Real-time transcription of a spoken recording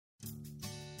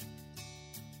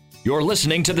You're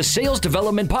listening to the Sales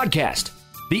Development Podcast,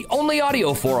 the only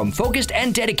audio forum focused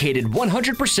and dedicated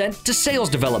 100% to sales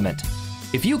development.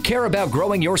 If you care about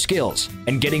growing your skills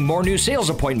and getting more new sales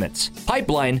appointments,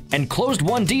 pipeline, and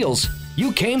closed-won deals,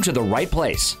 you came to the right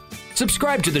place.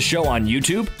 Subscribe to the show on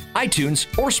YouTube, iTunes,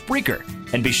 or Spreaker,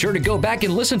 and be sure to go back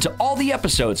and listen to all the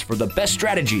episodes for the best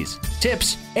strategies,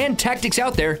 tips, and tactics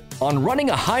out there on running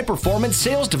a high-performance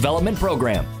sales development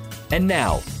program. And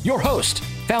now, your host,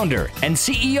 founder, and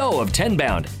CEO of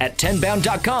Tenbound at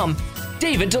tenbound.com,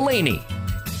 David Delaney.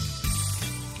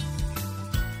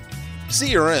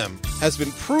 CRM has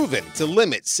been proven to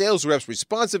limit sales reps'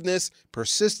 responsiveness,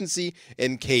 persistency,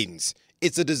 and cadence.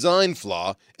 It's a design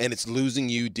flaw, and it's losing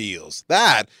you deals.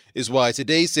 That is why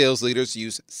today's sales leaders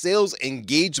use sales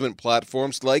engagement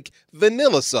platforms like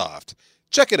VanillaSoft.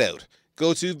 Check it out.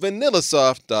 Go to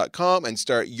vanillasoft.com and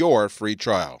start your free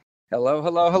trial.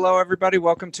 Hello, everybody.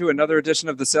 Welcome to another edition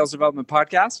of the Sales Development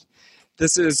Podcast.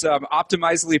 This is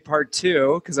Optimizely Part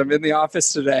 2 because I'm in the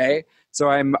office today. So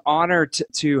I'm honored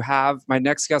to have my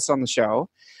next guest on the show,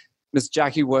 Ms.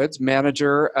 Jackie Woods,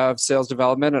 Manager of Sales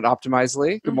Development at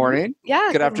Optimizely. Good morning. Yeah.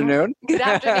 Good afternoon. Good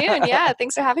afternoon. Yeah.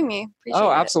 Thanks for having me. Appreciate it.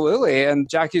 Absolutely. And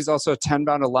Jackie's also a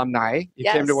Tenbound alumni.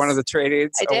 You came to one of the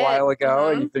trainings a while ago,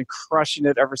 and you've been crushing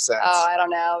it ever since. Oh, I don't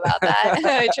know about that.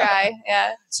 I try.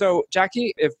 Yeah. So,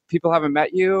 Jackie, if people haven't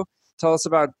met you, tell us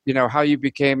about, how you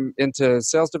became into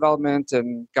sales development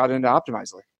and got into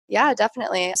Optimizely. Yeah,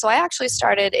 definitely. So I actually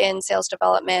started in sales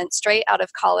development straight out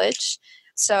of college.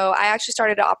 So I actually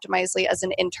started at Optimizely as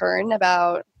an intern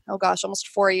about, almost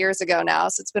 4 years ago now.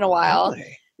 So it's been a while.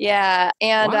 Really? Yeah.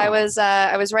 And Wow.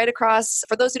 I was right across,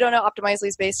 for those who don't know, Optimizely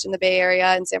is based in the Bay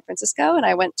Area in San Francisco. And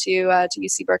I went to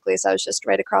UC Berkeley. So I was just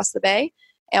right across the Bay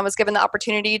and was given the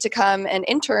opportunity to come and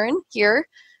intern here.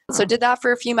 So did that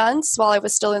for a few months while I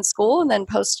was still in school. And then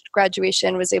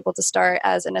post-graduation was able to start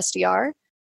as an SDR.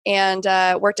 And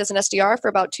worked as an SDR for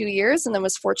about 2 years, and then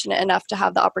was fortunate enough to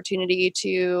have the opportunity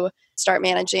to start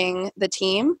managing the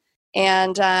team,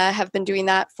 and have been doing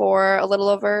that for a little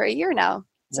over a year now.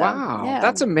 So, wow, yeah.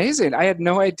 That's amazing. I had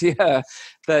no idea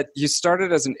that you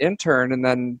started as an intern and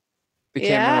then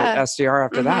became an SDR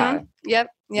after that. Yep.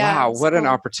 Yeah. Wow, what an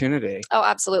opportunity. Oh,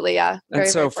 absolutely. Yeah. And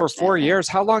so for 4 years,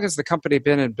 how long has the company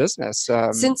been in business?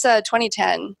 Since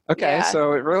 2010. Okay, yeah.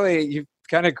 so you've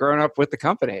kind of grown up with the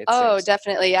company. Oh, seems.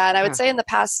 definitely. Yeah. And I would say in the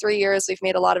past 3 years, we've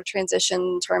made a lot of transition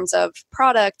in terms of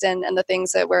product and the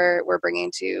things that we're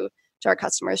bringing to our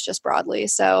customers just broadly.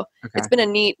 So It's been a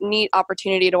neat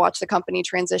opportunity to watch the company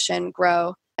transition,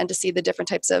 grow, and to see the different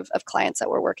types of clients that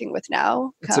we're working with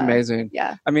now. It's amazing.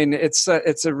 Yeah. I mean, it's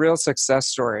a real success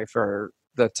story for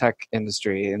the tech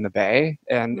industry in the Bay.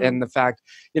 And the fact,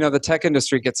 the tech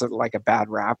industry gets a bad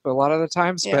rap a lot of the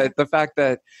times, but the fact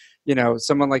that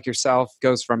someone like yourself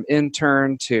goes from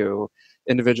intern to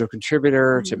individual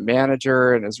contributor to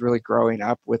manager and is really growing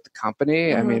up with the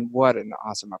company. I mean, what an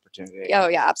awesome opportunity. Oh,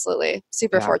 yeah, absolutely.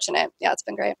 Super fortunate. Yeah, it's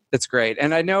been great. It's great.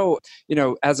 And I know,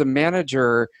 as a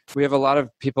manager, we have a lot of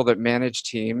people that manage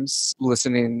teams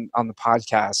listening on the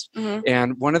podcast.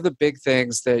 And one of the big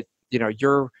things that,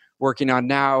 you're working on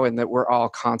now and that we're all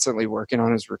constantly working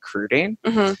on is recruiting.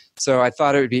 So I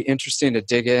thought it would be interesting to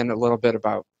dig in a little bit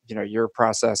about your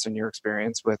process and your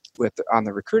experience with on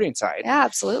the recruiting side. Yeah,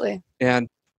 absolutely. And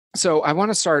so I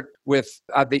want to start with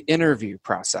the interview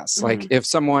process. Like if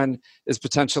someone is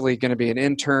potentially going to be an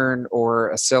intern or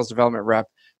a sales development rep,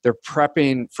 they're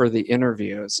prepping for the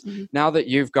interviews. Now that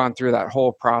you've gone through that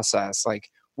whole process,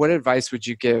 what advice would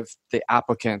you give the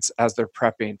applicants as they're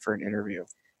prepping for an interview?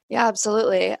 Yeah,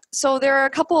 absolutely. So there are a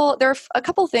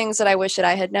couple things that I wish that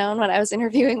I had known when I was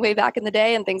interviewing way back in the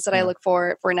day, and things that I look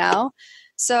for now.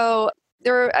 So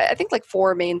there are, I think,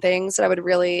 4 main things that I would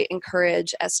really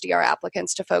encourage SDR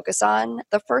applicants to focus on.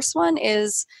 The first one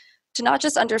is to not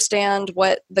just understand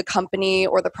what the company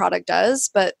or the product does,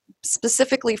 but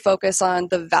specifically focus on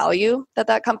the value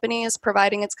that company is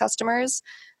providing its customers,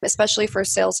 especially for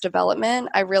sales development.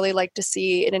 I really like to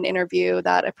see in an interview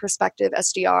that a prospective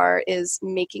SDR is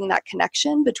making that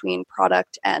connection between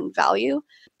product and value,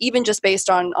 even just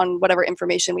based on whatever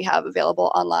information we have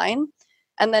available online.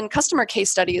 And then customer case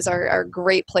studies are a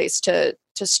great place to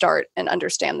start and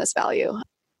understand this value.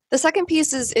 The second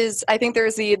piece is I think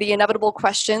there's the inevitable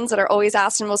questions that are always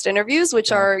asked in most interviews,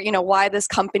 which are, why this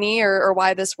company or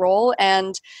why this role?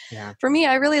 And for me,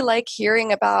 I really like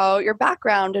hearing about your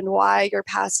background and why your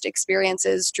past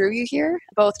experiences drew you here,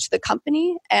 both to the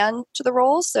company and to the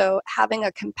role. So having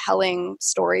a compelling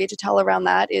story to tell around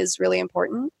that is really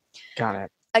important. Got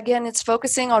it. Again, it's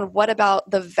focusing on what about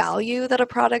the value that a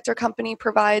product or company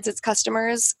provides its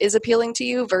customers is appealing to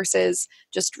you versus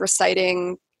just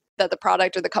reciting that the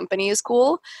product or the company is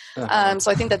cool.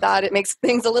 So I think that it makes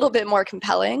things a little bit more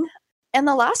compelling. And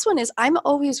the last one is I'm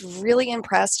always really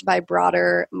impressed by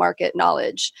broader market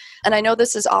knowledge. And I know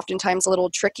this is oftentimes a little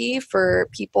tricky for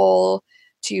people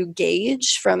to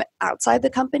gauge from outside the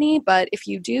company, but if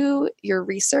you do your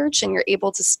research and you're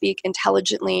able to speak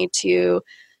intelligently to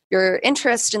your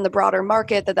interest in the broader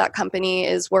market that company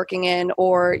is working in,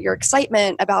 or your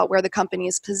excitement about where the company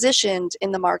is positioned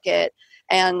in the market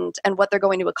and what they're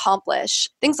going to accomplish,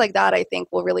 things like that, I think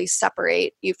will really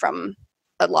separate you from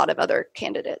a lot of other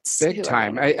candidates. Big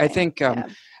time. I think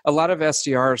a lot of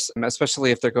SDRs, especially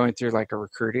if they're going through like a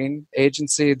recruiting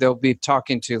agency, they'll be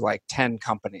talking to like 10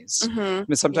 companies. I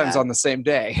mean, sometimes on the same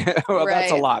day. Well,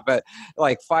 that's a lot, but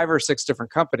like 5 or 6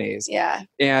 different companies. Yeah.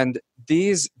 And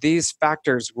these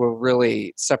factors will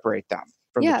really separate them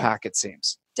from the pack, it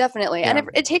seems. Definitely. Yeah. And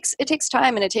it takes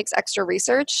time and it takes extra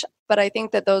research, but I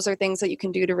think that those are things that you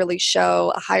can do to really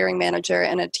show a hiring manager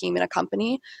and a team in a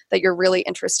company that you're really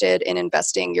interested in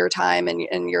investing your time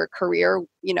and your career,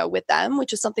 with them,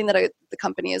 which is something that the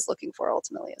company is looking for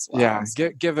ultimately as well. Yeah.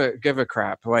 Give a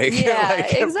crap. Like,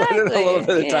 exactly. Put in a little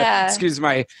bit of time. Excuse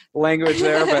my language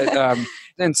there, but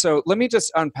and so let me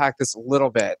just unpack this a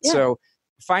little bit. Yeah. So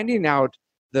finding out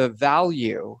the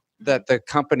value that the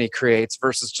company creates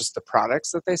versus just the products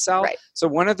that they sell. Right. So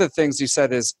one of the things you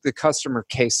said is the customer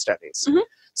case studies.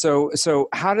 So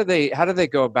how do they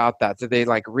go about that? Do they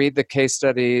like read the case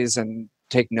studies and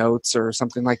take notes or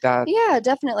something like that? Yeah,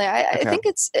 definitely. I think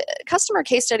it's customer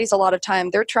case studies. A lot of time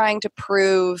they're trying to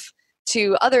prove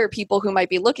to other people who might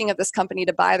be looking at this company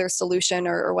to buy their solution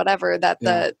or whatever that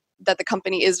the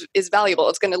company is valuable.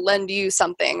 It's going to lend you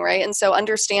something, right? And so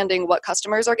understanding what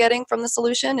customers are getting from the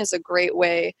solution is a great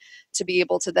way to be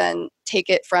able to then take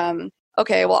it from,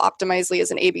 okay, well, Optimizely is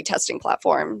an A/B testing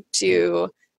platform to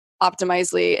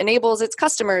Optimizely enables its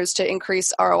customers to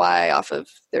increase ROI off of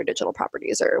their digital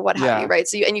properties or what have you, right?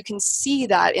 So you can see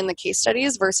that in the case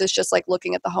studies versus just like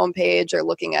looking at the homepage or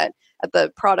looking at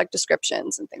the product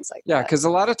descriptions and things like that. Yeah, because a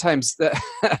lot of times,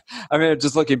 I mean,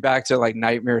 just looking back to like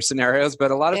nightmare scenarios, but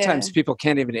a lot of times people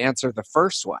can't even answer the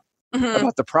first one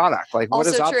about the product. Like, what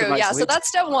is also true? Yeah, so that's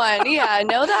step one. Yeah,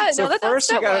 know that. So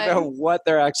first, you got to know what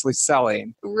they're actually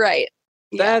selling. Right.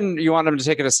 Then you want them to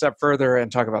take it a step further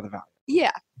and talk about the value.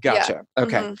 Yeah. Gotcha. Yeah.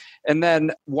 Okay. And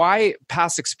then why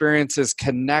past experiences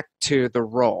connect to the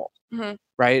role,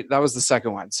 right? That was the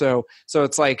second one. So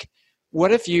it's like,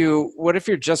 what if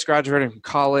you're just graduating from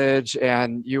college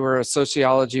and you were a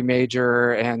sociology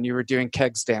major and you were doing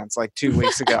keg stands like 2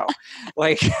 weeks ago?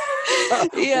 Like,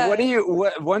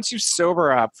 once you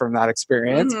sober up from that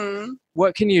experience,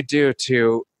 what can you do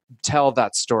to tell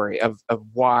that story of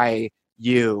why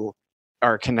you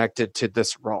are connected to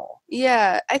this role?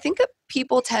 Yeah, I think that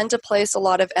people tend to place a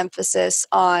lot of emphasis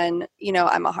on,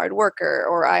 I'm a hard worker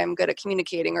or I'm good at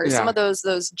communicating or some of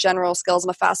those general skills. I'm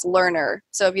a fast learner.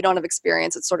 So if you don't have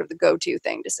experience, it's sort of the go-to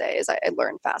thing to say is I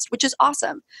learn fast, which is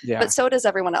awesome. Yeah. But so does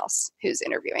everyone else who's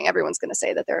interviewing. Everyone's going to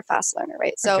say that they're a fast learner,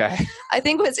 right? So I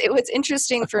think what's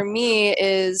interesting for me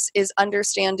is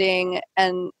understanding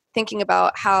and thinking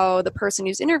about how the person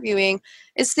who's interviewing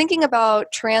is thinking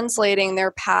about translating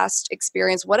their past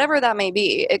experience, whatever that may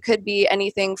be. It could be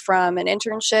anything from an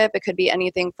internship. It could be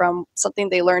anything from something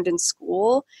they learned in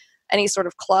school, any sort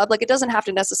of club. Like it doesn't have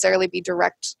to necessarily be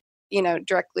directly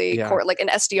like an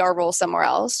SDR role somewhere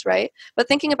else, right? But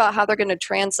thinking about how they're going to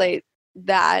translate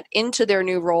that into their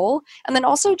new role. And then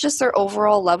also just their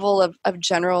overall level of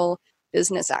general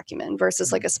business acumen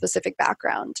versus like a specific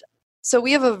background. So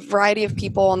we have a variety of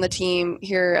people on the team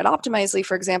here at Optimizely.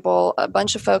 For example, a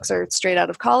bunch of folks are straight out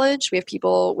of college. We have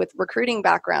people with recruiting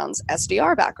backgrounds,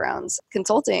 SDR backgrounds,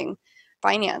 consulting,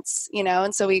 finance,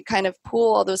 and so we kind of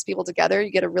pool all those people together. You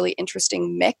get a really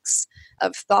interesting mix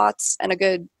of thoughts and a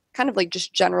good kind of like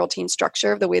just general team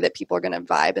structure of the way that people are going to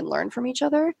vibe and learn from each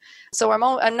other. So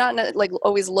I'm not like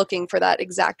always looking for that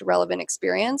exact relevant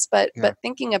experience, but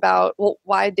thinking about, well,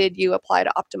 why did you apply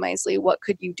to Optimizely? What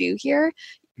could you do here?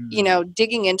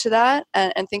 Digging into that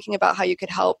and thinking about how you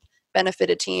could help benefit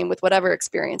a team with whatever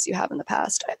experience you have in the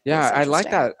past. Yeah, I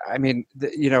like that. I mean,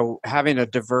 having a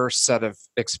diverse set of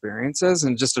experiences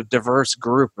and just a diverse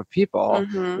group of people,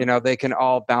 they can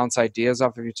all bounce ideas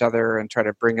off of each other and try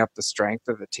to bring up the strength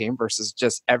of the team versus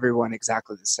just everyone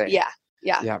exactly the same.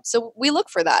 Yeah. So we look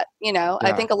for that,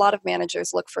 I think a lot of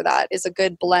managers look for that is a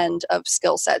good blend of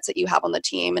skill sets that you have on the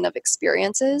team and of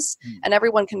experiences, and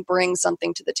everyone can bring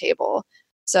something to the table.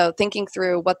 So thinking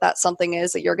through what that something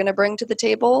is that you're going to bring to the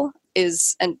table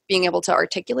and being able to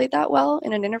articulate that well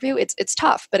in an interview, it's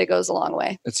tough, but it goes a long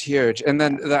way. It's huge. And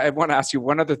then I want to ask you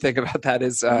one other thing about that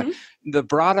is the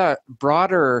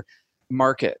broader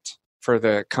market for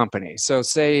the company. So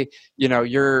say,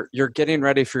 you're getting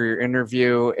ready for your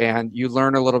interview and you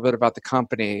learn a little bit about the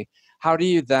company. How do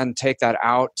you then take that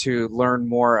out to learn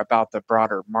more about the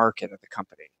broader market of the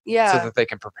company? Yeah. So that they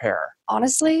can prepare?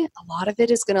 Honestly, a lot of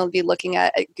it is going to be looking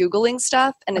at Googling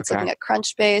stuff, and it's looking at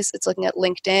Crunchbase, it's looking at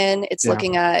LinkedIn, it's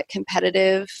looking at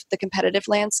the competitive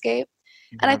landscape.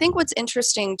 And I think what's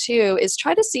interesting too is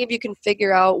try to see if you can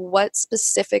figure out what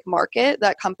specific market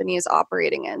that company is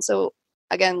operating in. So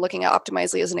again, looking at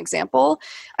Optimizely as an example,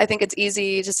 I think it's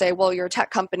easy to say, well, you're a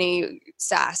tech company,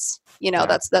 SaaS,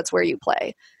 that's where you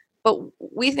play. But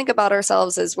we think about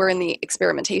ourselves as we're in the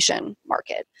experimentation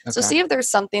market. Okay. So see if there's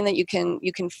something that you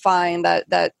can find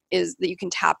that you can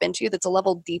tap into that's a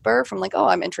level deeper from like, oh,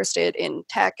 I'm interested in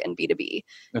tech and B2B.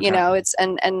 Okay. It's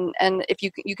and if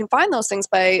you can find those things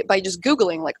by just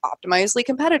Googling like Optimizely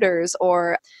competitors,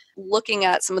 or looking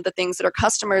at some of the things that our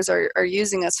customers are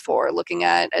using us for, looking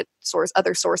at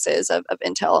other sources of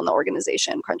intel in the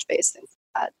organization, Crunchbase, things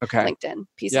like that. Okay. LinkedIn,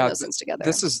 piecing those things together.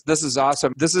 This is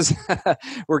awesome. This is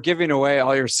we're giving away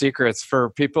all your secrets for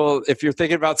people. If you're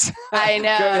thinking about I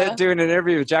know doing an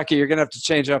interview with Jackie, you're gonna have to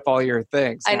change up all your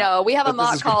things. I know. We have a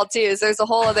mock call too, so there's a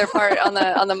whole other part on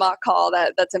the mock call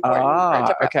that's important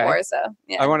to prep for. So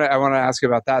yeah. I want to ask you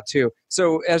about that too.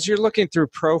 So as you're looking through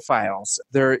profiles,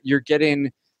 you're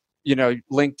getting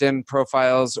LinkedIn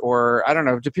profiles, or I don't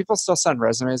know, do people still send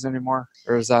resumes anymore,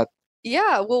 or is that?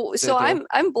 Yeah, well, so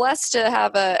I'm blessed to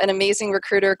have an amazing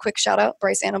recruiter. Quick shout out,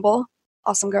 Bryce Annable,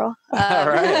 awesome girl.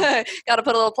 Got to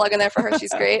put a little plug in there for her.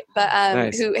 She's great, but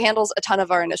nice. Who handles a ton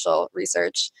of our initial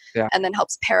research, and then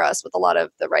helps pair us with a lot of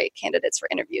the right candidates for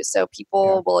interviews. So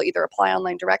people will either apply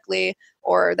online directly,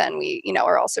 or then we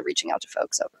are also reaching out to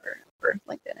folks over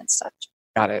LinkedIn and such.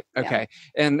 Got it. Okay.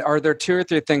 Yeah. And are there 2 or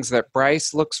 3 things that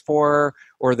Bryce looks for,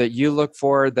 or that you look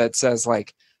for, that says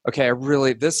like, okay,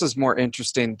 this is more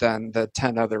interesting than the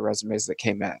 10 other resumes that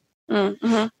came in?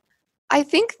 Mm-hmm. I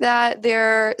think that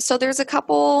there's a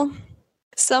couple.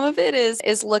 Some of it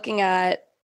is looking at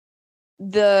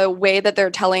the way that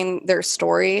they're telling their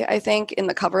story, I think, in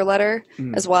the cover letter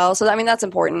as well. So, I mean, that's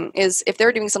important, is if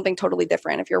they're doing something totally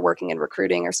different, if you're working in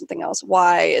recruiting or something else,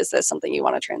 why is this something you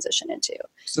want to transition into?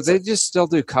 So they just still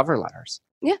do cover letters?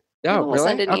 Yeah. Oh, we'll really?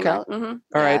 send an email. Mm-hmm.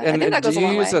 All right. And do you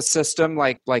use a system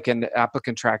like an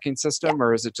applicant tracking system,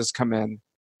 or is it just come in?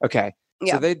 Okay.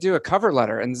 Yeah. So they do a cover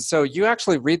letter. And so you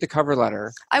actually read the cover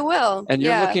letter. I will. And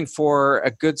you're looking for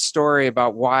a good story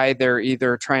about why they're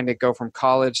either trying to go from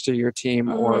college to your team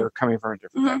or coming from a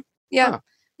different thing. Yeah. Huh.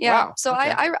 Yeah. Wow. So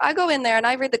okay. I go in there and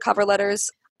I read the cover letters.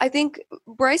 I think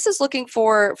Bryce is looking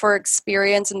for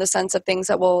experience in the sense of things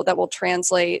that will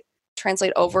translate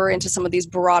over into some of these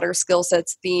broader skill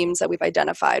sets, themes that we've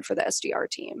identified for the SDR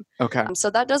team. Okay.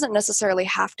 So that doesn't necessarily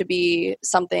have to be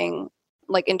something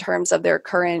like in terms of their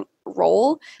current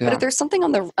role, but if there's something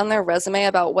on their resume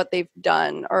about what they've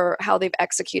done or how they've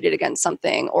executed against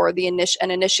something, or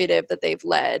an initiative that they've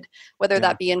led, whether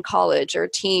that be in college or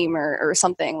team or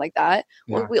something like that,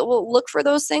 we'll look for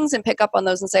those things and pick up on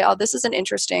those and say, oh, this is an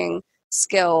interesting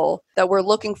skill that we're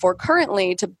looking for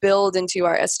currently to build into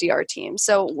our SDR team.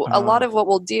 So a lot of what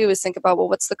we'll do is think about, well,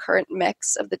 what's the current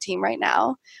mix of the team right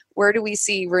now? Where do we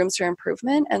see rooms for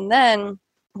improvement? And then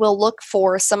we'll look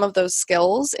for some of those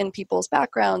skills in people's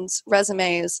backgrounds,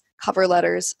 resumes, cover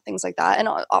letters, things like that. And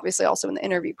obviously also in the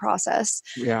interview process,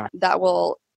 that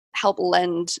will help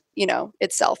lend,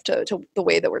 itself to the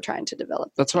way that we're trying to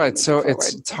develop. That's why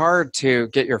it's hard to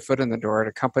get your foot in the door at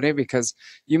a company, because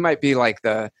you might be like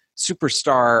the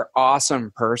superstar,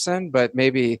 awesome person, but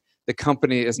maybe the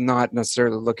company is not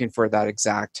necessarily looking for that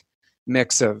exact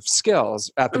mix of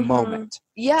skills at the moment.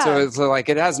 Yeah. So it's like,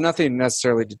 it has nothing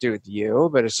necessarily to do with you,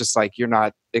 but it's just like, you're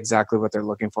not exactly what they're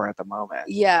looking for at the moment.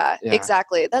 Yeah,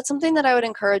 exactly. That's something that I would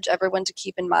encourage everyone to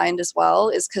keep in mind as well,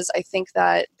 is because I think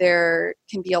that there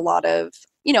can be a lot of,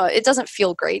 it doesn't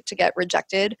feel great to get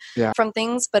rejected from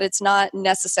things, but it's not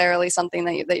necessarily something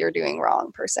that you're doing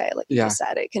wrong per se. Like you just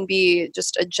said, it can be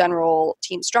just a general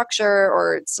team structure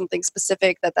or something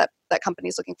specific that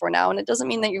company's looking for now. And it doesn't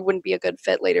mean that you wouldn't be a good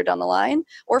fit later down the line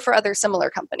or for other similar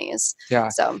companies. Yeah.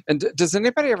 So, and does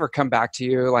anybody ever come back to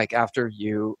you like after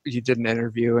you did an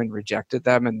interview and rejected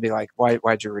them and be like,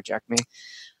 why'd you reject me?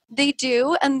 They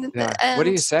do. And what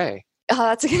do you say?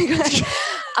 That's a good question.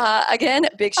 Again,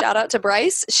 big shout out to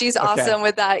Bryce. She's awesome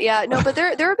with that. Yeah, no, but there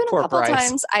have been a couple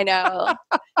times. I know.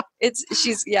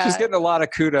 She's getting a lot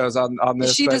of kudos on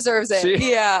this. She deserves it.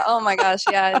 Oh my gosh.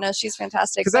 Yeah. No, she's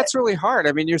fantastic. Because that's really hard.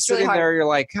 I mean, you're sitting there, you're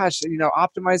like, gosh,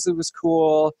 Optimizely was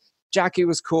cool. Jackie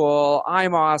was cool.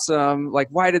 I'm awesome. Like,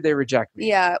 why did they reject me?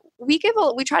 Yeah, we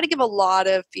try to give a lot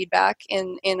of feedback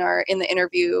in the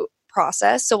interview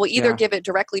process. So we'll either give it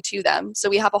directly to them. So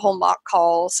we have a whole mock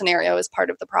call scenario as part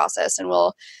of the process. And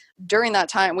during that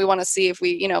time, we want to see if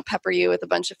we, pepper you with a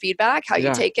bunch of feedback, how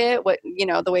you take it, what,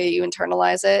 the way you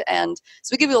internalize it. And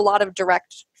so we give you a lot of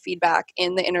direct feedback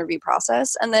in the interview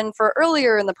process. And then for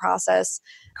earlier in the process,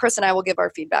 Chris and I will give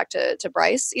our feedback to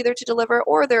Bryce, either to deliver,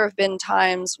 or there have been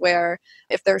times where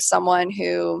if there's someone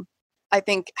who I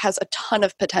think has a ton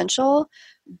of potential,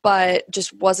 but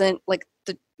just wasn't like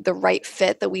the right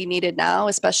fit that we needed now,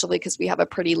 especially because we have a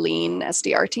pretty lean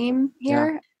SDR team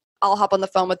here. Yeah. I'll hop on the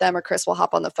phone with them, or Chris will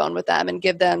hop on the phone with them and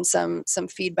give them some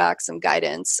feedback, some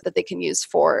guidance that they can use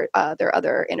for their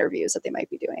other interviews that they might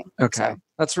be doing. Okay. So,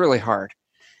 that's really hard.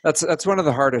 That's one of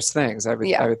the hardest things I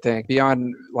would think,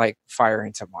 beyond like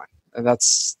firing someone. And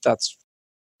that's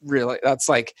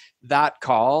like that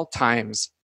call times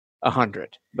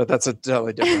 100, but that's a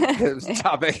totally different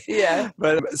topic. Yeah.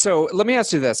 But so let me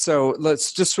ask you this. So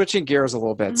let's just switching gears a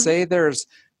little bit. Mm-hmm. Say there's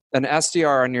an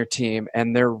SDR on your team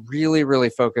and they're really, really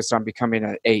focused on becoming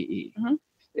an AE.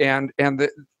 Mm-hmm. And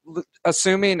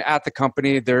assuming at the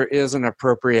company there is an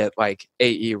appropriate like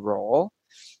AE role,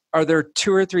 are there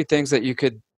 2 or 3 things that you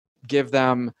could give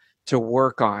them to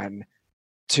work on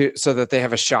so that they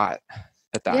have a shot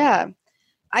at that? Yeah.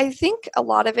 I think a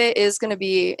lot of it is going to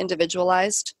be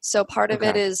individualized. So part of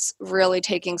it is really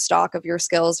taking stock of your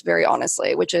skills very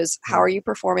honestly, which is how are you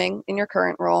performing in your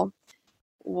current role?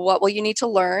 What will you need to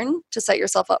learn to set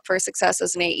yourself up for success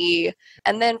as an AE?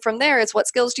 And then from there, it's what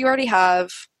skills do you already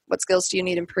have? What skills do you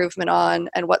need improvement on?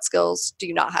 And what skills do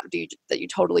you not have that you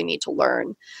totally need to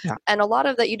learn? Yeah. And a lot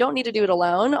of that, you don't need to do it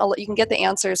alone. You can get the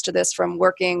answers to this from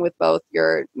working with both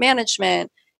your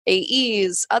management,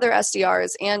 AEs, other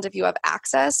SDRs, and if you have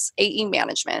access, AE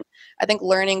management. I think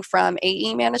learning from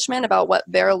AE management about what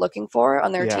they're looking for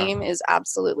on their team is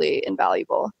absolutely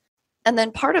invaluable. And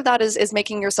then part of that is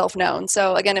making yourself known.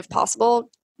 So again, if possible,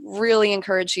 really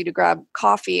encourage you to grab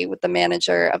coffee with the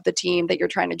manager of the team that you're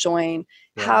trying to join,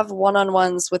 have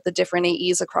one-on-ones with the different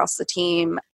AEs across the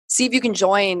team. See if you can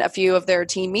join a few of their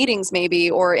team meetings maybe,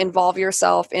 or involve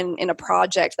yourself in a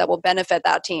project that will benefit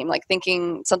that team, like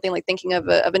thinking of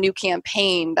a new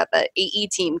campaign that the AE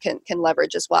team can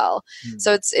leverage as well.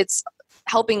 So it's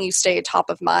helping you stay top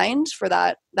of mind for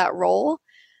that role.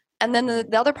 And then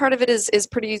the other part of it is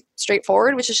pretty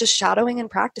straightforward, which is just shadowing and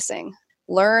practicing.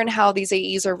 Learn how these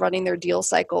AEs are running their deal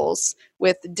cycles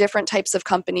with different types of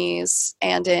companies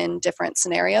and in different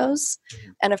scenarios.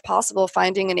 And if possible,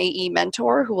 finding an AE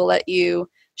mentor who will let you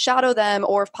shadow them,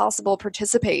 or if possible,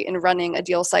 participate in running a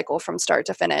deal cycle from start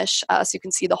to finish, so you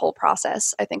can see the whole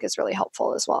process, I think is really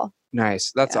helpful as well.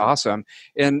 Nice. That's awesome.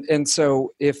 And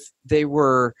so if they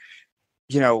were,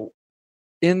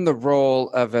 in the role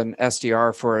of an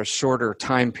SDR for a shorter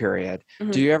time period,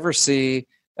 do you ever see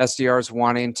SDRs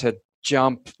wanting to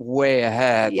jump way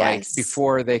ahead, like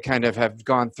before they kind of have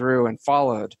gone through and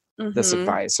followed this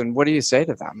advice? And what do you say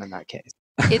to them in that case?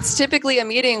 It's typically a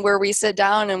meeting where we sit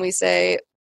down and we say,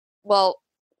 well,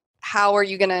 how are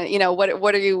you going to,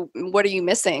 what are you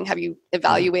missing? Have you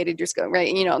evaluated your skill?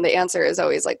 Right. And the answer is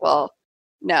always like, well,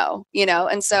 no,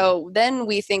 and so then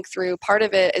we think through. Part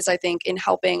of it is, I think, in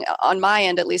helping on my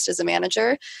end, at least as a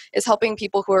manager, is helping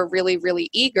people who are really, really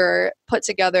eager put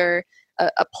together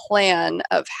a plan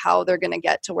of how they're going to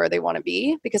get to where they want to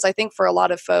be. Because I think for a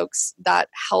lot of folks that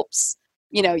helps,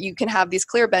 you can have these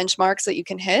clear benchmarks that you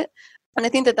can hit. And I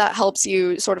think that helps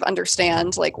you sort of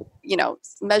understand, like,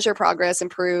 measure progress,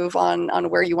 improve on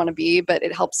where you want to be, but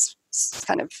it helps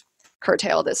kind of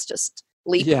curtail this just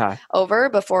leap over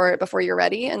before you're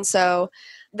ready. And so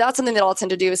that's something that I'll tend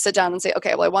to do, is sit down and say,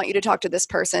 okay, well, I want you to talk to this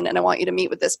person and I want you to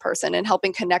meet with this person, and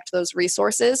helping connect those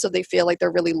resources so they feel like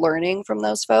they're really learning from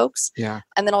those folks. Yeah.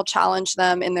 And then I'll challenge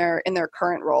them in their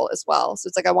current role as well. So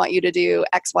it's like, I want you to do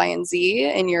X, Y, and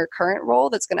Z in your current role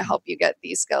that's going to help you get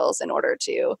these skills in order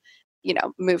to,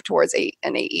 move towards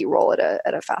an AE role at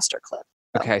a faster clip.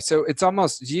 Okay. So it's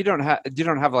almost, you don't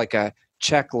have like a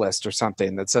checklist or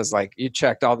something that says like, you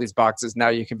checked all these boxes, now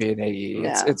you can be an AE.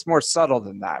 No. It's more subtle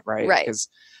than that, right? Right. Because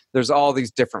there's all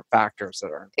these different factors that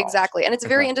are involved. Exactly. And it's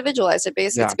very individualized.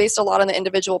 It's based a lot on the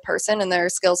individual person and their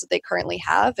skills that they currently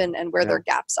have and where their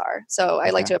gaps are. So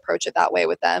I like to approach it that way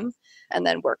with them, and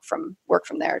then work from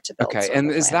there to build. Okay.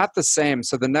 And is that the same?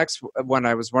 So the next one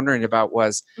I was wondering about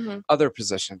was other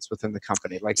positions within the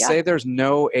company. Like say there's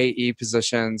no AE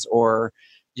positions, or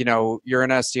you're an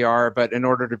SDR, but in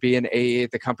order to be an AE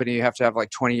at the company, you have to have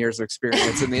like 20 years of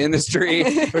experience in the industry,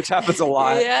 which happens a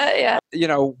lot. Yeah.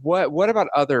 What about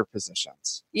other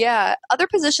positions? Yeah. Other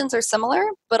positions are similar,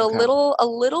 but a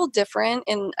little different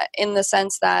in the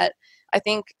sense that I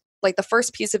think like the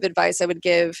first piece of advice I would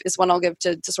give is one I'll give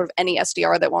to sort of any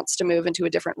SDR that wants to move into a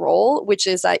different role, which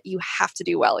is that you have to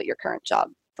do well at your current job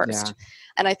first. Yeah.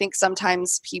 And I think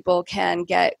sometimes people can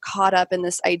get caught up in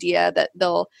this idea that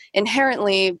they'll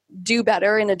inherently do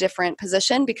better in a different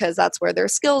position because that's where their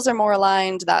skills are more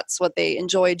aligned. That's what they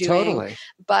enjoy doing. Totally.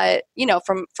 But,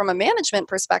 from a management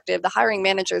perspective, the hiring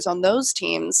managers on those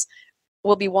teams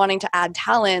will be wanting to add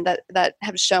talent that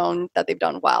have shown that they've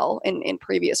done well in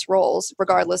previous roles,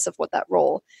 regardless of what that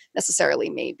role necessarily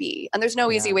may be. And there's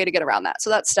no easy way to get around that.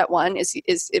 So that's step one is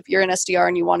if you're an SDR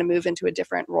and you want to move into a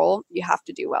different role, you have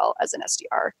to do well as an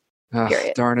SDR.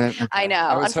 Period. Darn it. Okay. I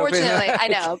know. Unfortunately, I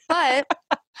know. But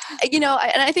and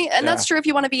I think, and that's true if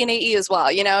you want to be an AE as well.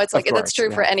 It's like that's true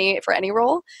for any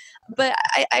role. But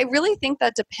I really think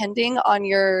that depending on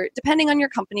your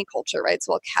company culture, right?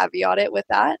 So I'll caveat it with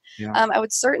that. Yeah. I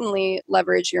would certainly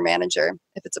leverage your manager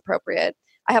if it's appropriate.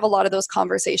 I have a lot of those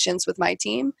conversations with my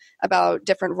team about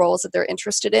different roles that they're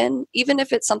interested in, even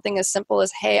if it's something as simple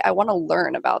as, hey, I want to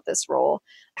learn about this role.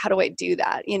 How do I do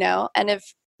that? And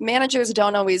if managers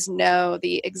don't always know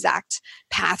the exact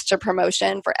path to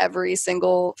promotion for every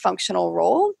single functional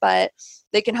role, but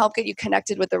they can help get you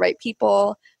connected with the right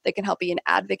people. They can help be an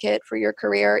advocate for your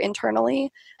career internally.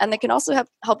 And they can also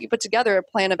help you put together a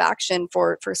plan of action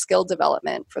for skill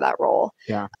development for that role.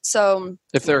 Yeah. So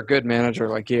if they're a good manager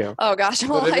like you. Oh gosh.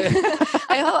 Well, I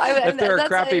hope. If they're a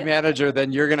crappy manager,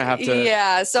 then you're going to have to.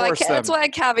 Yeah. So that's why I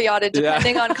caveated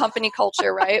depending on company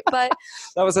culture, right? But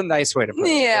that was a nice way to put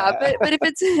it. Yeah. But if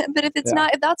it's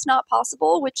not, if that's not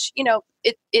possible, which,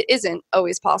 it isn't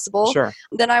always possible, sure,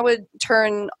 then I would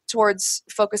turn towards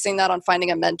focusing that on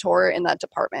finding a mentor in that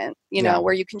department,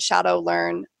 where you can shadow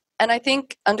learn. And I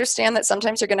think understand that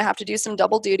sometimes you're going to have to do some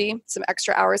double duty, some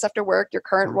extra hours after work. Your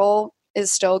current role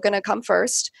is still going to come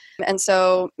first. And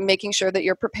so making sure that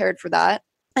you're prepared for that.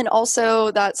 And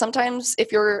also that sometimes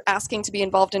if you're asking to be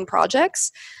involved in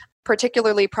projects,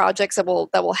 particularly projects that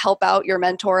will help out your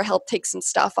mentor, help take some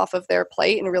stuff off of their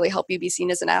plate and really help you be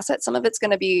seen as an asset. Some of it's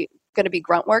going to be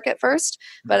grunt work at first,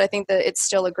 but I think that it's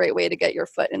still a great way to get your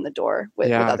foot in the door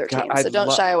with other teams. So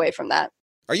don't shy away from that.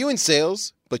 Are you in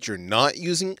sales, but you're not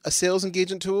using a sales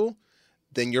engagement tool?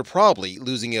 Then you're probably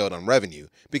losing out on revenue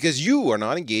because you are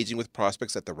not engaging with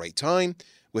prospects at the right time,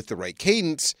 with the right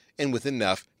cadence, and with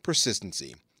enough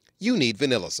persistency. You need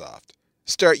VanillaSoft.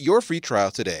 Start your free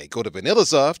trial today. Go to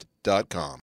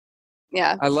vanillasoft.com.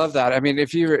 Yeah. I love that. I mean,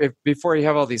 if before you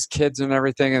have all these kids and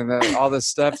everything and all this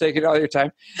stuff taking all your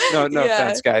time, no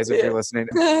offense, guys, if you're listening.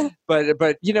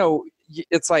 But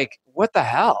it's like, what the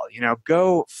hell?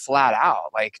 Go flat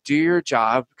out. Like, do your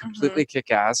job, completely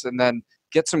kick ass, and then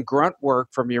get some grunt work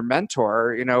from your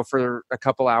mentor, for a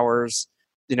couple hours,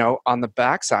 on the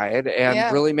backside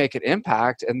and really make an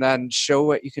impact and then show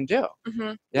what you can do.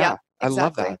 Mm-hmm. Yeah. I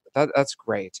love that. That's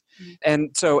great. Mm-hmm.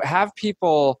 And so have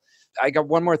people, I got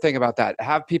one more thing about that.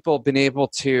 Have people been able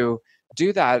to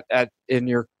do that in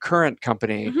your current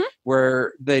company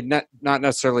where they not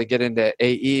necessarily get into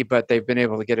AE, but they've been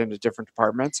able to get into different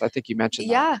departments? I think you mentioned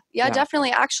that. Yeah,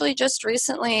 definitely. Actually, just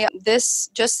recently, this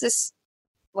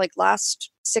like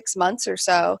last 6 months or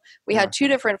so, we had 2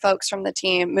 different folks from the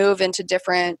team move into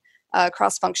different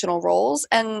cross-functional roles.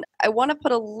 And I want to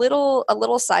put a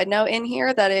little side note in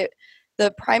here that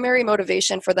the primary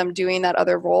motivation for them doing that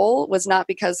other role was not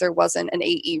because there wasn't an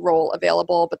AE role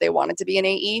available, but they wanted to be an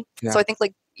AE. Yeah. So I think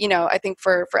I think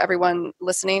for everyone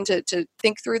listening to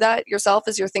think through that yourself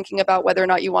as you're thinking about whether or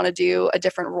not you want to do a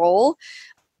different role.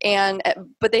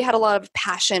 But they had a lot of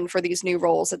passion for these new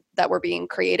roles that were being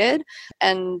created.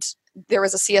 And there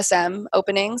was a CSM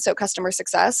opening, so customer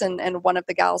success. And one of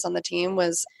the gals on the team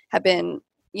had been,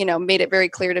 made it very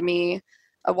clear to me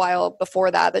a while before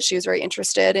that she was very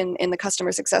interested in the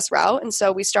customer success route. And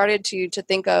so we started to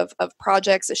think of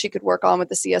projects that she could work on with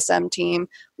the CSM team,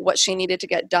 what she needed to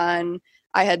get done.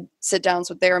 I had sit downs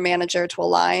with their manager to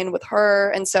align with her.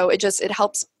 And so it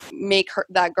helps make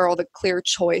that girl the clear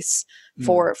choice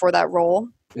for that role.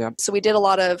 Yeah. So we did a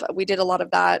lot of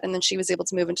that. And then she was able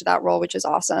to move into that role, which is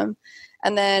awesome.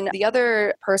 And then the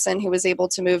other person who was able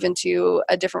to move into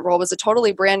a different role was a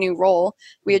totally brand new role.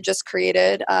 We had just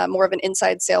created more of an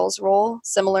inside sales role,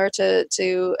 similar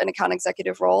to an account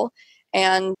executive role.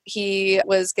 And he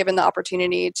was given the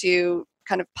opportunity to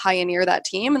kind of pioneer that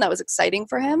team, and that was exciting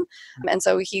for him. And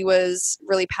so he was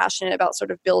really passionate about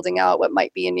sort of building out what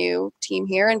might be a new team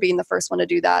here and being the first one to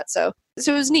do that. So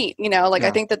it was neat,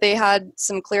 I think that they had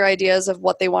some clear ideas of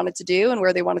what they wanted to do and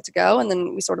where they wanted to go. And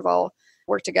then we sort of all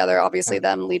worked together, obviously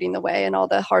them leading the way and all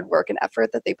the hard work and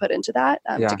effort that they put into that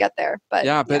to get there.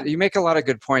 But you make a lot of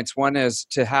good points. One is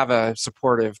to have a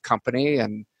supportive company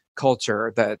and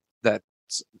culture that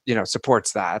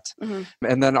supports that. Mm-hmm.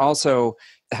 And then also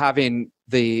having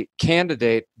the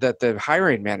candidate that the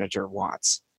hiring manager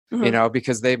wants, Mm-hmm.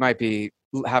 because they might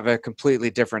have a completely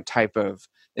different type of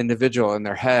individual in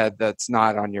their head that's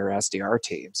not on your SDR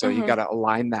team. So you got to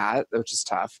align that, which is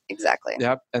tough. Exactly.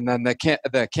 Yep. And then the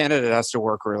candidate has to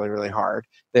work really, really hard.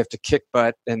 They have to kick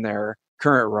butt in their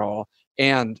current role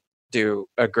and do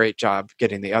a great job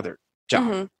getting the other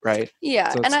job, right? Yeah,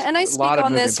 So and I speak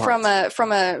on this from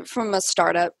a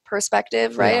startup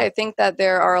perspective, right? Yeah. I think that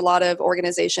there are a lot of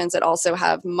organizations that also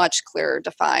have much clearer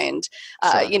defined,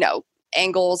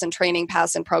 angles and training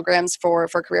paths and programs for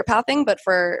career pathing. But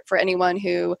for anyone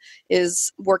who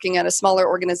is working at a smaller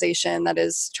organization that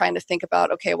is trying to think about,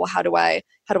 okay, well, how do I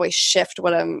shift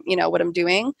what I'm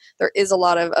doing? There is a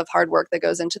lot of hard work that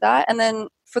goes into that. And then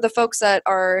for the folks that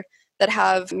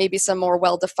have maybe some more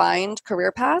well-defined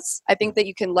career paths, I think that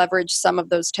you can leverage some of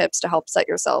those tips to help set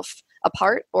yourself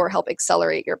apart or help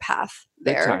accelerate your path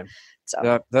there. Big time.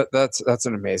 So that's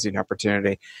an amazing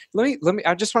opportunity. Let me.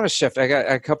 I just want to shift. I got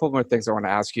a couple more things I want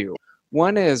to ask you.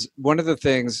 One is one of the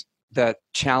things that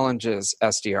challenges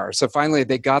SDR. So finally,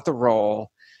 they got the role.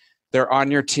 They're on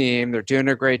your team. They're doing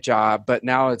a great job. But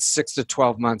now it's 6 to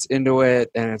 12 months into it,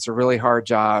 and it's a really hard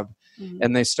job.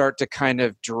 And they start to kind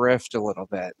of drift a little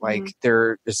bit. Like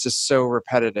it's just so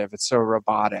repetitive. It's so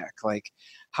robotic. Like,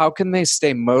 how can they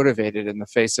stay motivated in the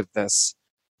face of this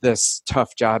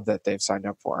tough job that they've signed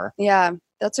up for? Yeah,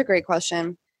 that's a great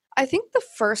question. I think the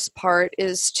first part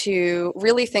is to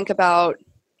really think about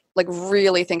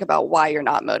why you're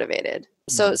not motivated.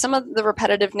 So some of the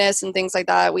repetitiveness and things like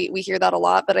that, we hear that a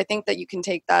lot, but I think that you can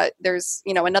take that, there's,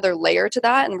 another layer to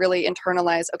that and really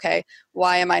internalize, okay,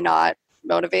 why am I not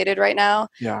motivated right now?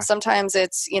 Yeah. Sometimes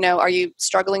it's, are you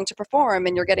struggling to perform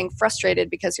and you're getting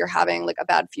frustrated because you're having like a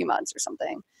bad few months or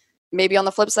something? Maybe on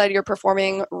the flip side, you're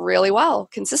performing really well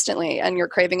consistently and you're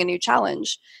craving a new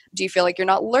challenge. Do you feel like you're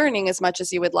not learning as much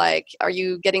as you would like? Are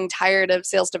you getting tired of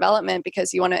sales development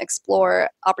because you want to explore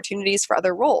opportunities for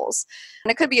other roles?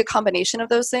 And it could be a combination of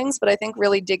those things, but I think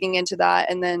really digging into that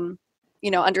and then,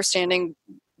 understanding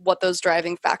what those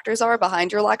driving factors are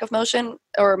behind your lack of motion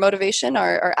or motivation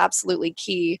are absolutely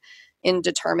key in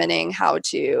determining how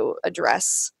to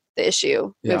address the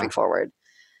issue moving forward.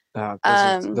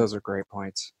 Those are great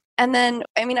points. And then,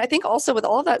 I think also with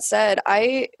all of that said,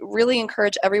 I really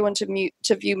encourage everyone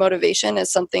to view motivation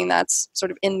as something that's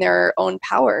sort of in their own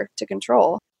power to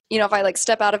control. If I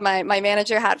step out of my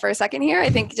manager hat for a second here, I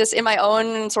think just in my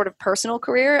own sort of personal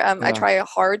career, I try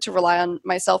hard to rely on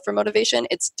myself for motivation.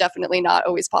 It's definitely not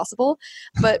always possible,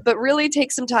 but really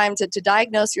take some time to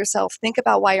diagnose yourself, think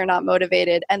about why you're not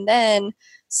motivated, and then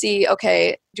see,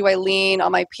 okay, do I lean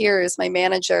on my peers, my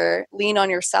manager, lean on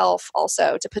yourself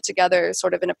also to put together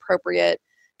sort of an appropriate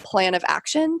plan of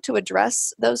action to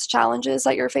address those challenges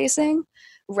that you're facing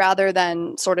rather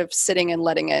than sort of sitting and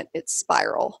letting it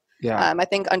spiral. Yeah. I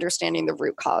think understanding the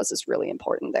root cause is really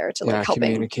important there to helping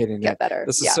communicating get better.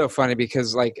 This is so funny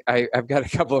because I've got a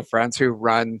couple of friends who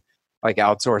run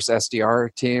outsource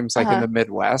SDR teams in the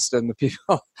Midwest, and the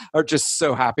people are just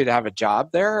so happy to have a job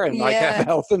there and have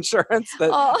health insurance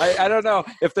that I don't know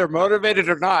if they're motivated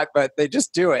or not, but they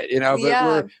just do it,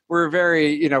 but we're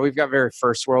very, we've got very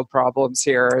first world problems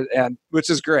here, and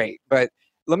which is great. But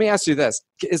let me ask you this.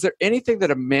 Is there anything that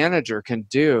a manager can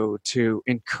do to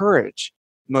encourage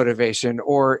motivation,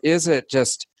 or is it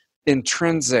just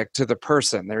intrinsic to the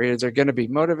person? They're either going to be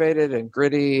motivated and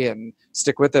gritty and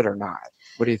stick with it or not.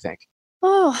 What do you think?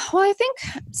 Oh, well, I think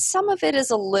some of it is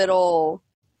a little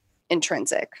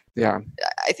intrinsic. Yeah.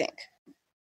 I think.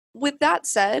 With that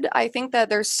said, I think that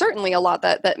there's certainly a lot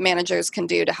that managers can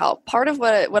do to help. Part of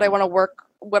what I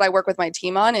work with my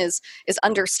team on is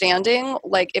understanding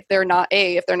if they're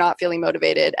not feeling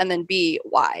motivated, and then B,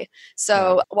 why.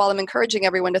 So while I'm encouraging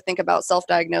everyone to think about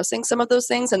self-diagnosing some of those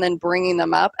things and then bringing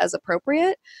them up as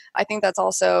appropriate, I think that's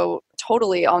also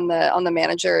totally on the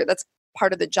manager. That's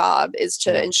part of the job, is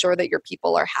to ensure that your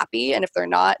people are happy, and if they're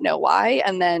not, know why,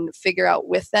 and then figure out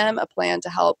with them a plan to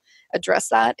help address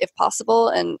that if possible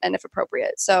and if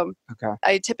appropriate. So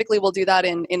I typically will do that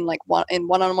in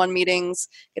one-on-one meetings,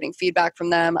 getting feedback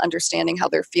from them, understanding how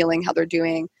they're feeling, how they're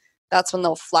doing. That's when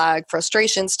they'll flag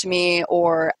frustrations to me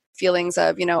or feelings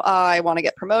of, I want to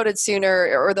get promoted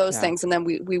sooner or those things. And then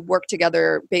we work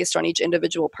together based on each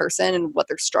individual person and what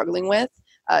they're struggling with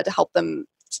to help them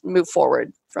move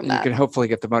forward from that. You can hopefully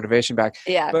get the motivation back.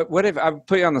 Yeah. But what if, I'll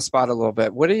put you on the spot a little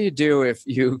bit. What do you do if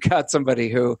you got somebody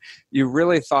who you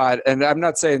really thought, and I'm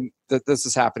not saying that this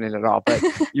is happening at all, but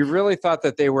you really thought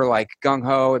that they were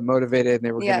gung-ho and motivated and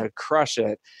they were going to crush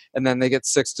it. And then they get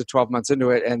 6 to 12 months into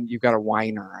it and you've got a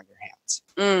whiner on your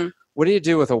hands. What do you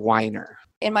do with a whiner?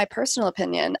 In my personal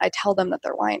opinion, I tell them that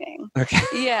they're whining. Okay.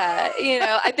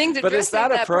 Yeah, I think. But is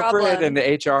that appropriate problem, in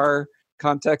the HR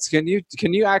context? Can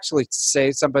you actually say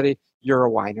to somebody you're a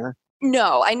whiner?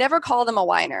 No, I never call them a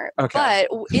whiner. Okay.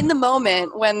 But in the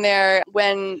moment when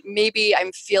maybe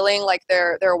I'm feeling like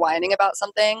they're whining about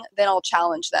something, then I'll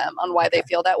challenge them on why they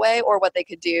feel that way or what they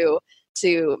could do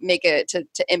to make it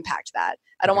to impact that.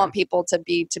 I don't want people to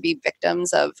be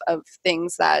victims of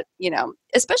things that,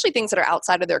 especially things that are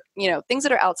outside of their, things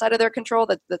that are outside of their control.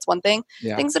 That's one thing.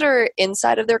 Yeah. Things that are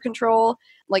inside of their control,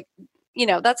 like,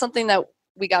 that's something that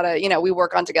we gotta, we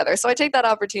work on together. So I take that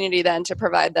opportunity then to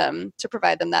provide them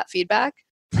that feedback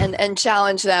and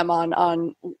challenge them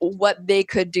on what they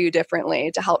could do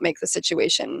differently to help make the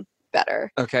situation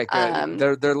better. Okay,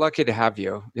 good. They're lucky to have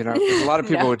you. 'Cause a lot of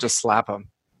people would just slap them.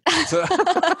 So.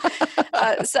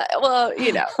 Well,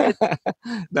 no,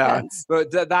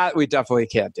 but that we definitely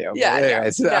can't do. Yeah,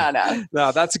 anyways,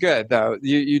 no, that's good though.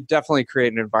 You definitely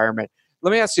create an environment.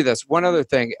 Let me ask you this one other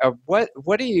thing. What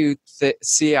do you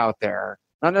see out there?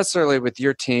 Not necessarily with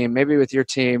your team, maybe with your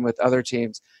team, with other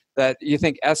teams, that you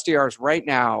think SDRs right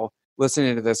now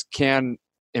listening to this can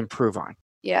improve on?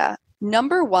 Yeah.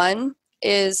 Number one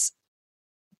is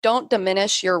don't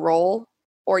diminish your role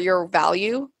or your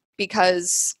value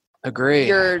because Agree.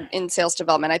 you're in sales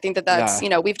development. I think that's,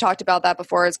 we've talked about that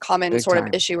before as common Big sort time.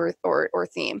 of issue or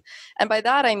theme. And by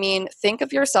that, I mean, think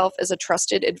of yourself as a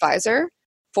trusted advisor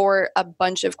for a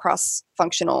bunch of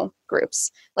cross-functional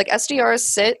groups. Like SDRs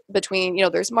sit between,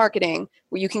 there's marketing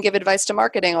where you can give advice to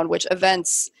marketing on which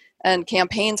events and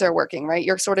campaigns are working, right?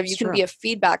 You can be a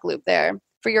feedback loop there.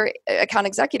 For your account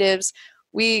executives,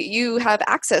 you have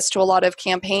access to a lot of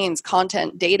campaigns,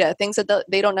 content, data, things that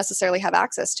they don't necessarily have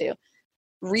access to.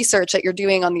 Research that you're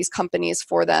doing on these companies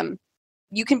for them.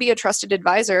 You can be a trusted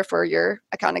advisor for your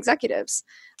account executives.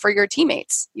 For your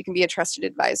teammates, you can be a trusted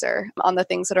advisor on the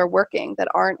things that are working, that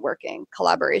aren't working,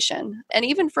 collaboration. And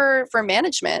even for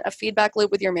management, a feedback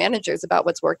loop with your managers about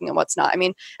what's working and what's not. I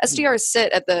mean, SDRs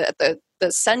sit at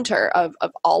the center of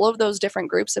all of those different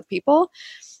groups of people.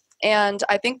 And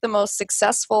I think the most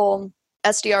successful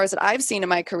SDRs that I've seen in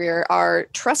my career are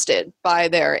trusted by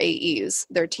their AEs,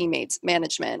 their teammates,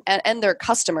 management, and their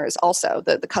customers also,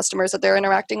 the customers that they're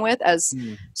interacting with as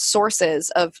sources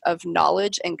of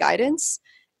knowledge and guidance.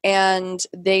 And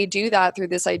they do that through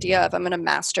this idea of I'm going to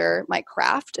master my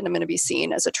craft and I'm going to be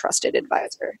seen as a trusted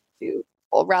advisor to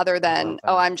people rather than,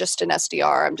 I'm just an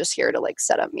SDR. I'm just here to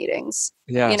set up meetings.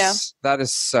 Yes, that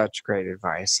is such great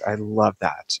advice. I love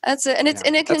that. That's it. And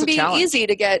it can be easy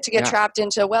to get trapped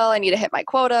into, I need to hit my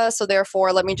quota. So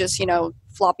therefore let me just,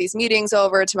 flop these meetings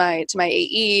over to my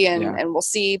AE and we'll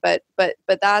see. But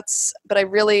I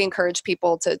really encourage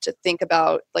people to think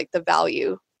about the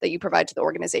value that you provide to the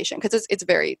organization because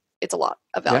it's a lot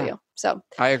of value. Yeah. So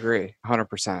I agree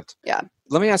 100%. Yeah.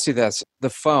 Let me ask you this. The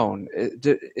phone,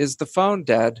 is the phone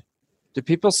dead? Do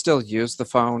people still use the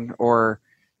phone or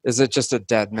is it just a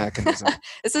dead mechanism?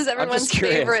 This is everyone's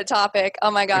favorite topic. Oh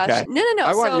my gosh. Okay. No.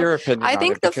 I want your opinion. I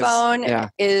think the phone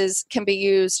can be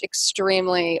used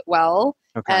extremely well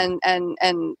and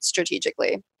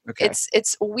strategically. Okay.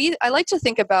 I like to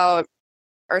think about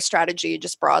our strategy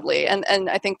just broadly. And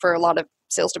I think for a lot of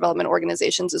sales development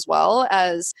organizations as well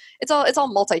as it's all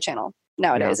multi-channel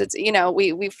nowadays. Yeah. It's,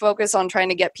 we focus on trying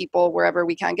to get people wherever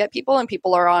we can get people, and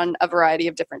people are on a variety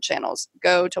of different channels.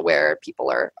 Go to where people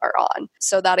are on.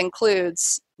 So that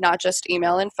includes not just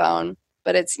email and phone,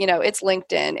 but it's, it's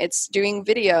LinkedIn, it's doing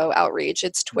video outreach,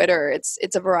 it's Twitter, it's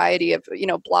a variety of,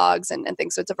 blogs and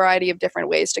things. So it's a variety of different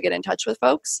ways to get in touch with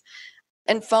folks.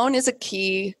 And phone is a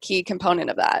key component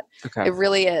of that. Okay. It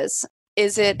really is.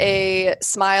 Is it a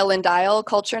smile and dial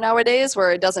culture nowadays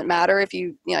where it doesn't matter if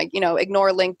you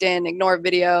ignore LinkedIn, ignore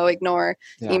video, ignore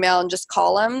email and just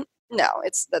call them? No,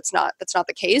 that's not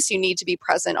the case. You need to be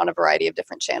present on a variety of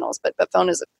different channels, but phone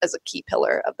is a key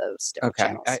pillar of those different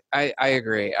channels. I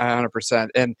agree 100%.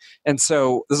 And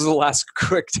so this is the last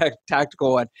quick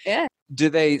tactical one. Yeah. Do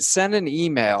they send an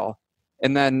email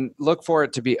and then look for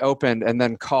it to be opened and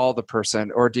then call the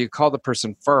person, or do you call the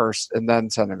person first and then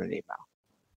send them an email?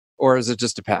 Or does it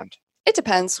just depend? It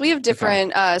depends. We have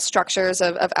different structures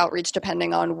of outreach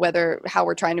depending on how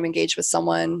we're trying to engage with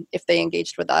someone, if they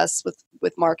engaged with us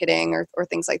with marketing or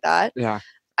things like that. Yeah.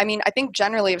 I mean, I think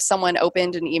generally if someone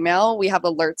opened an email, we have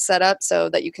alerts set up so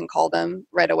that you can call them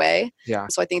right away. Yeah.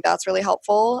 So I think that's really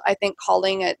helpful. I think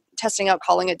testing out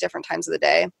calling at different times of the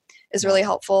day is really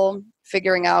helpful.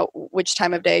 Figuring out which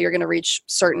time of day you're going to reach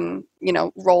certain,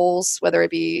 roles, whether it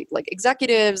be like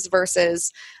executives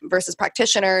versus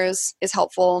practitioners is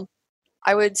helpful.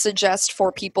 I would suggest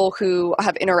for people who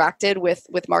have interacted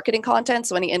with marketing content,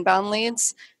 so any inbound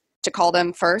leads, to call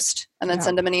them first and then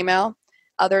send them an email.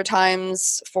 Other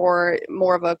times, for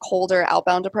more of a colder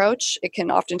outbound approach, it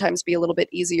can oftentimes be a little bit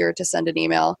easier to send an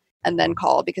email and then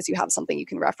call because you have something you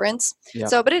can reference. Yep.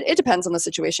 So, but it depends on the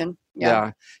situation.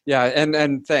 Yeah.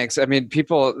 And thanks. I mean,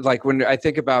 people, like, when I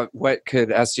think about what could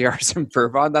SDRs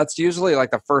improve on, that's usually like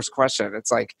the first question.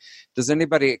 It's like, does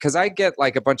anybody, because I get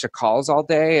like a bunch of calls all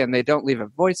day and they don't leave a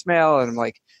voicemail. And I'm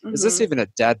like, is this even a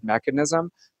dead mechanism?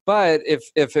 But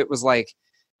if it was like,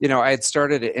 I had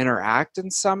started to interact in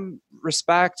some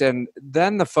respect, and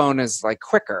then the phone is like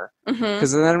quicker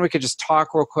because then we could just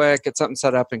talk real quick, get something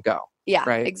set up and go. Yeah,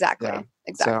 right? Exactly.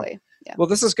 So, well,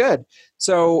 this is good.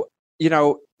 So,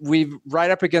 we've right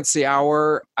up against the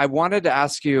hour. I wanted to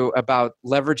ask you about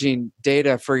leveraging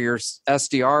data for your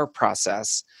SDR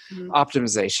process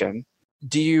optimization.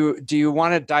 Do you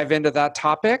want to dive into that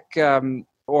topic,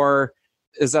 or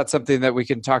is that something that we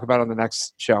can talk about on the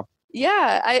next show?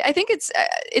 Yeah, I think it's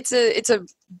a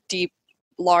deep,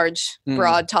 large,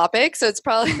 broad topic, so it's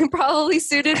probably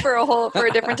suited for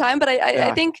a different time. But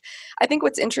I think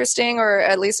what's interesting, or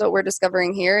at least what we're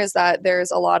discovering here, is that there's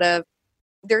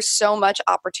so much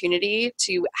opportunity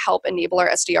to help enable our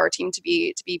SDR team to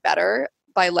be better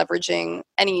by leveraging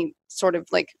any sort of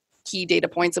like key data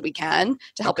points that we can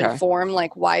to help inform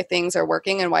like why things are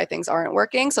working and why things aren't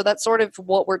working. So that's sort of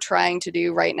what we're trying to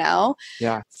do right now.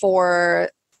 Yeah. For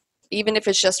even if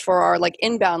it's just for our like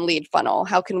inbound lead funnel,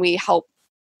 how can we help,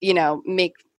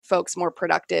 make folks more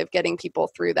productive, getting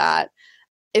people through that?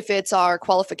 If it's our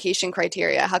qualification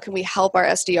criteria, how can we help our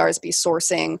SDRs be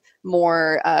sourcing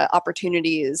more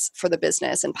opportunities for the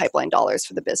business and pipeline dollars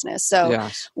for the business? So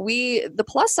the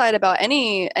plus side about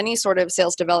any sort of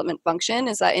sales development function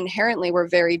is that inherently we're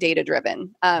very data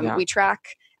driven. We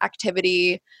track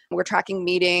activity, we're tracking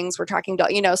meetings, we're tracking,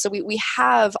 so we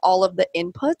have all of the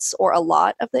inputs, or a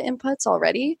lot of the inputs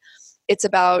already. It's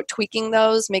about tweaking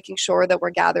those, making sure that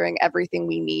we're gathering everything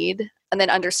we need, and then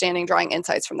understanding, drawing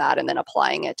insights from that, and then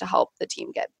applying it to help the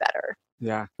team get better.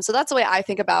 Yeah. So that's the way I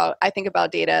think about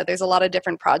data. There's a lot of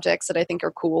different projects that I think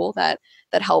are cool that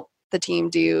help the team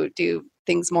do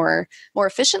things more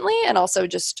efficiently, and also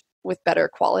just with better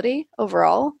quality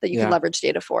overall that you can leverage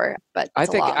data for. But I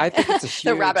think it's a huge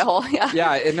the rabbit hole.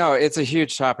 No, it's a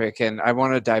huge topic, and I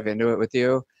want to dive into it with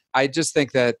you. I just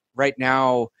think that right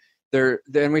now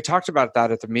and we talked about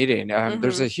that at the meeting.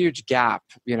 There's a huge gap,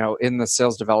 in the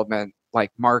sales development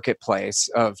like marketplace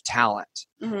of talent,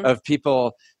 of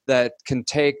people that can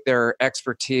take their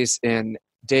expertise in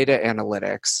data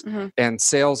analytics and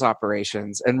sales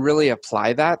operations and really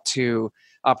apply that to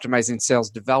optimizing sales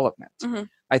development.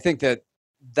 I think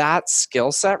that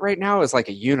skill set right now is like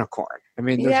a unicorn. I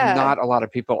mean, there's not a lot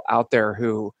of people out there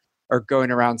who are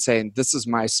going around saying, this is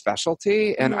my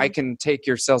specialty, and I can take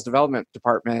your sales development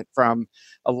department from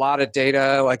a lot of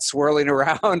data like swirling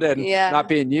around and not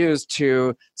being used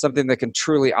to something that can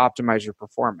truly optimize your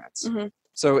performance.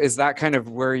 So is that kind of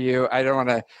where I don't want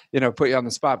to, put you on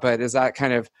the spot, but is that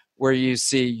kind of where you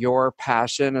see your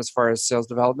passion as far as sales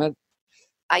development?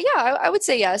 I would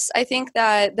say yes. I think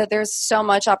that there's so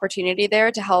much opportunity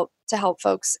there to help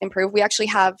folks improve. We actually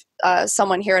have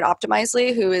someone here at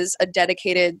Optimizely who is a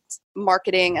dedicated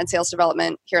marketing and sales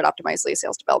development here at Optimizely.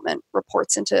 Sales development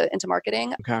reports into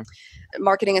marketing. Okay.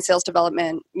 Marketing and sales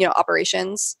development,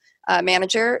 operations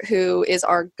manager, who is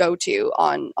our go-to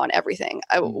on everything.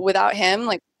 Without him,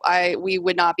 we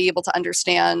would not be able to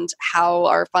understand how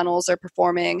our funnels are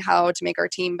performing, how to make our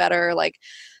team better.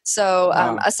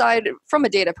 Aside from a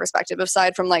data perspective,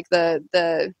 aside from like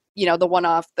the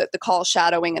one-off, the call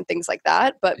shadowing and things like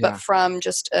that, but from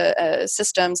just a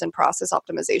systems and process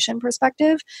optimization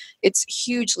perspective, it's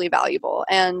hugely valuable.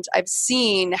 And I've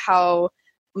seen how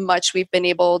much we've been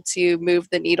able to move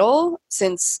the needle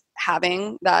since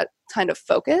having that kind of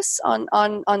focus on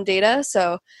data.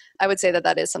 So I would say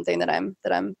that is something that I'm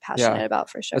passionate about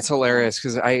for sure. It's hilarious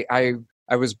because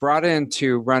I was brought in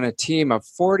to run a team of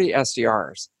 40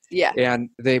 SDRs. Yeah. And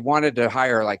they wanted to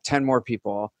hire like 10 more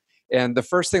people. And the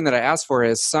first thing that I asked for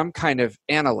is some kind of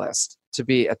analyst to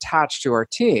be attached to our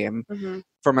team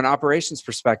from an operations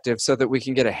perspective so that we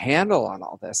can get a handle on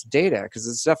all this data, because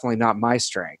it's definitely not my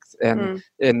strength. And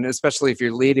especially if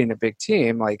you're leading a big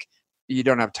team, like you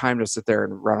don't have time to sit there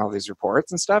and run all these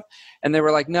reports and stuff. And they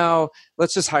were like, no,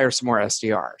 let's just hire some more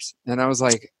SDRs. And I was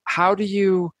like, how do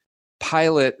you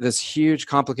pilot this huge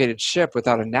complicated ship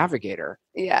without a navigator?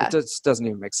 Yeah. It just doesn't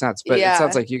even make sense. But it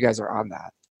sounds like you guys are on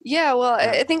that. Yeah, well,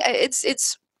 I think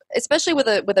it's especially with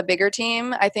a bigger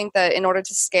team. I think that in order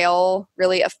to scale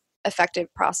really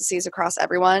effective processes across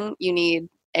everyone, you need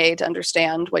to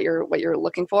understand what you're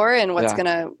looking for and what's going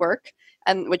to work,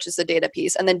 and which is the data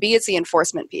piece. And then B, it's the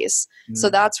enforcement piece. So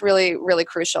that's really, really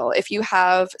crucial. If you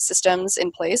have systems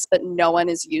in place, but no one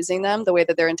is using them the way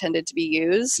that they're intended to be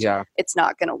used, it's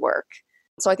not going to work.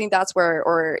 So I think that's where,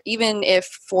 or even if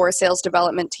for sales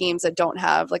development teams that don't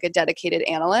have like a dedicated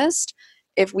analyst,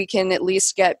 if we can at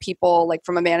least get people, like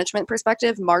from a management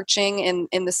perspective, marching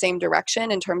in the same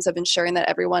direction in terms of ensuring that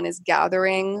everyone is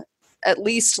gathering, at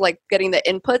least like getting the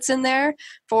inputs in there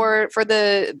for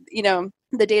the, you know,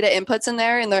 the data inputs in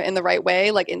there in the right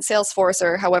way, like in Salesforce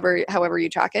or however you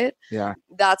track it. Yeah.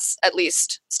 That's at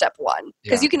least step one.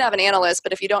 Because you can have an analyst,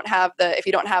 but if you don't have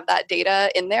that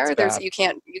data in there, you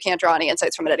can't draw any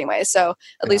insights from it anyway. So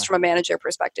at least from a manager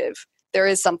perspective, there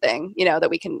is something, you know, that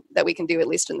we can do at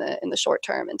least in the short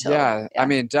term until. Yeah. I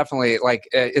mean, definitely. Like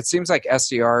it seems like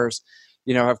SDRs,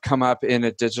 you know, have come up in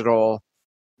a digital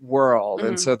world,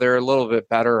 and so they're a little bit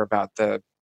better about the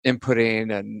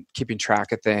inputting and keeping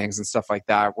track of things and stuff like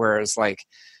that. Whereas like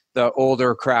the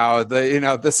older crowd,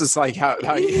 this is like how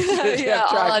you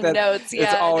all on notes.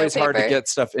 It's always hard to get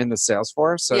stuff into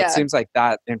Salesforce. So it seems like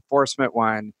that enforcement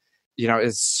one, you know,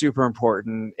 is super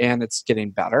important, and it's getting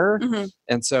better.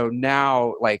 And so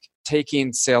now like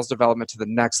taking sales development to the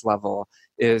next level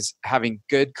is having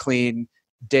good, clean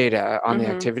data on the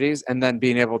activities, and then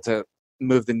being able to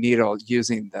move the needle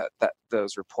using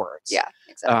those reports. Yeah,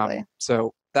 exactly.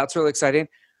 So that's really exciting.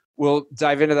 We'll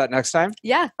dive into that next time.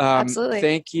 Yeah, absolutely.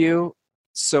 Thank you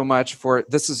so much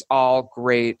this is all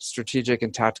great strategic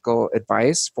and tactical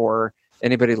advice for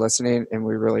anybody listening, and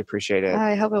we really appreciate it.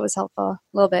 I hope it was helpful a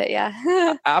little bit.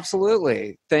 Yeah.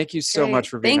 Absolutely. Thank you so much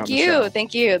for being on the show.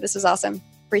 Thank you. This was awesome.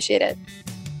 Appreciate it.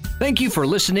 Thank you for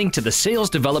listening to the Sales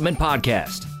Development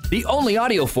Podcast, the only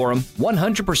audio forum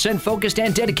 100% focused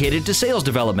and dedicated to sales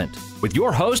development, with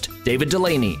your host, David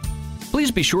Delaney.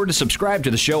 Please be sure to subscribe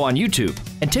to the show on YouTube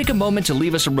and take a moment to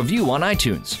leave us a review on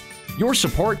iTunes. Your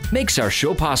support makes our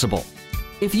show possible.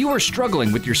 If you are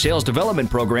struggling with your sales development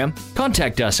program,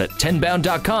 contact us at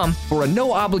 10bound.com for a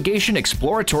no-obligation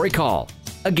exploratory call.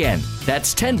 Again,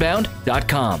 that's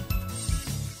 10bound.com.